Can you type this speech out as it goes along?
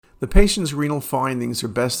The patient's renal findings are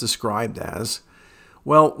best described as,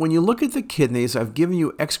 well, when you look at the kidneys, I've given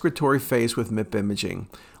you excretory phase with MIP imaging.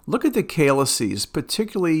 Look at the calyces,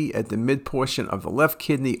 particularly at the mid portion of the left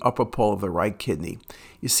kidney, upper pole of the right kidney.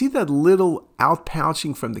 You see that little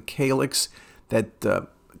outpouching from the calyx, that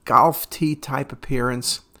golf tee type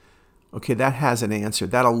appearance? Okay, that has an answer.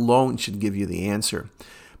 That alone should give you the answer.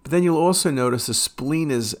 But then you'll also notice the spleen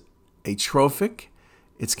is atrophic.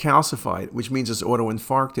 It's calcified, which means it's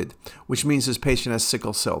autoinfarcted, which means this patient has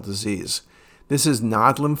sickle cell disease. This is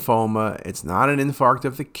not lymphoma. It's not an infarct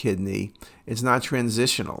of the kidney. It's not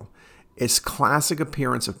transitional. It's classic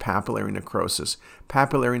appearance of papillary necrosis.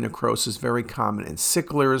 Papillary necrosis is very common in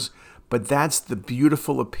sicklers, but that's the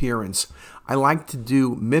beautiful appearance. I like to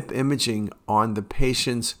do MIP imaging on the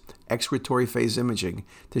patient's excretory phase imaging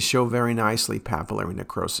to show very nicely papillary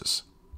necrosis.